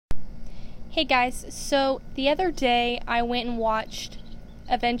Hey guys, so the other day I went and watched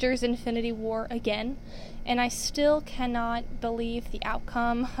Avengers Infinity War again, and I still cannot believe the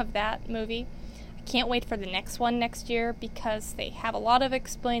outcome of that movie. I can't wait for the next one next year because they have a lot of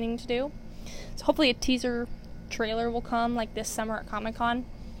explaining to do. So hopefully a teaser trailer will come like this summer at Comic-Con.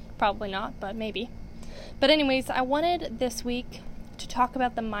 Probably not, but maybe. But anyways, I wanted this week to talk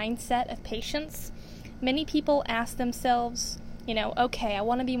about the mindset of patience. Many people ask themselves, okay, I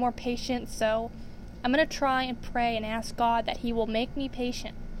want to be more patient, so I'm going to try and pray and ask God that He will make me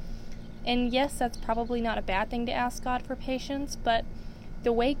patient. And yes, that's probably not a bad thing to ask God for patience, but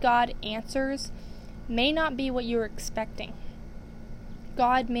the way God answers may not be what you're expecting.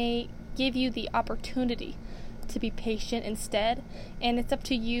 God may give you the opportunity to be patient instead, and it's up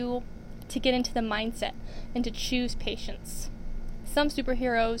to you to get into the mindset and to choose patience. Some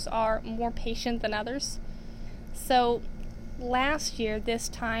superheroes are more patient than others. So last year, this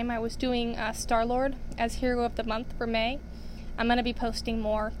time, I was doing Star-Lord as Hero of the Month for May. I'm going to be posting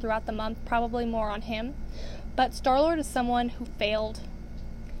more throughout the month, probably more on him. But Star-Lord is someone who failed,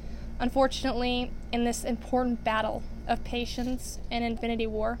 unfortunately, in this important battle of patience in Infinity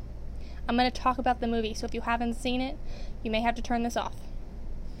War. I'm going to talk about the movie, so if you haven't seen it, you may have to turn this off.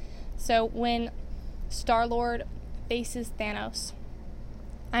 So when Star-Lord faces Thanos,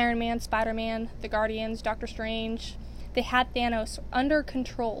 Iron Man, Spider-Man, the Guardians, Doctor Strange, they had Thanos under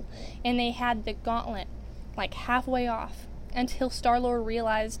control, and they had the gauntlet like halfway off until Star-Lord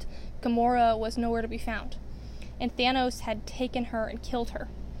realized Gamora was nowhere to be found, and Thanos had taken her and killed her.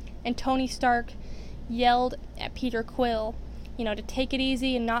 And Tony Stark yelled at Peter Quill, to take it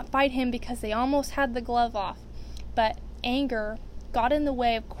easy and not fight him because they almost had the glove off. But anger got in the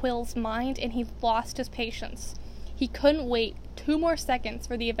way of Quill's mind, and he lost his patience. He couldn't wait 2 more seconds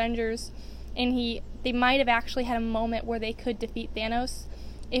for the Avengers, and they might have actually had a moment where they could defeat Thanos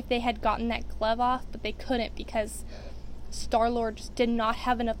if they had gotten that glove off, but they couldn't because Star-Lord just did not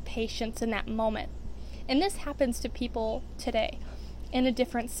have enough patience in that moment. And this happens to people today in a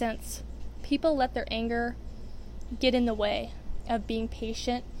different sense. People let their anger get in the way of being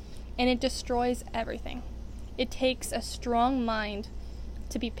patient, and it destroys everything. It takes a strong mind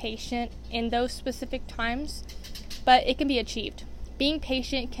to be patient in those specific times, but it can be achieved. Being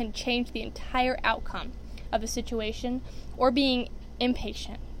patient can change the entire outcome of a situation, or being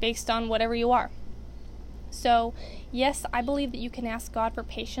impatient based on whatever you are. So, yes, I believe that you can ask God for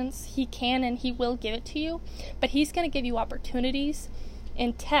patience. He can and He will give it to you, but He's going to give you opportunities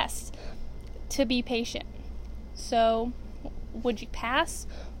and tests to be patient. So, would you pass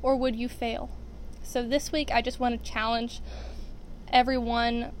or would you fail? So this week, I just want to challenge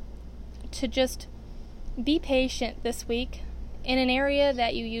everyone to just be patient this week in an area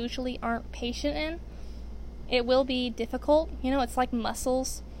that you usually aren't patient in. It will be difficult. It's like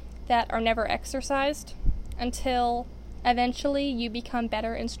muscles that are never exercised until eventually you become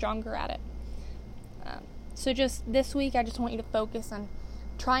better and stronger at it. So just this week, I just want you to focus on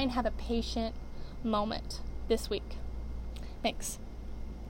try and have a patient moment this week. Thanks.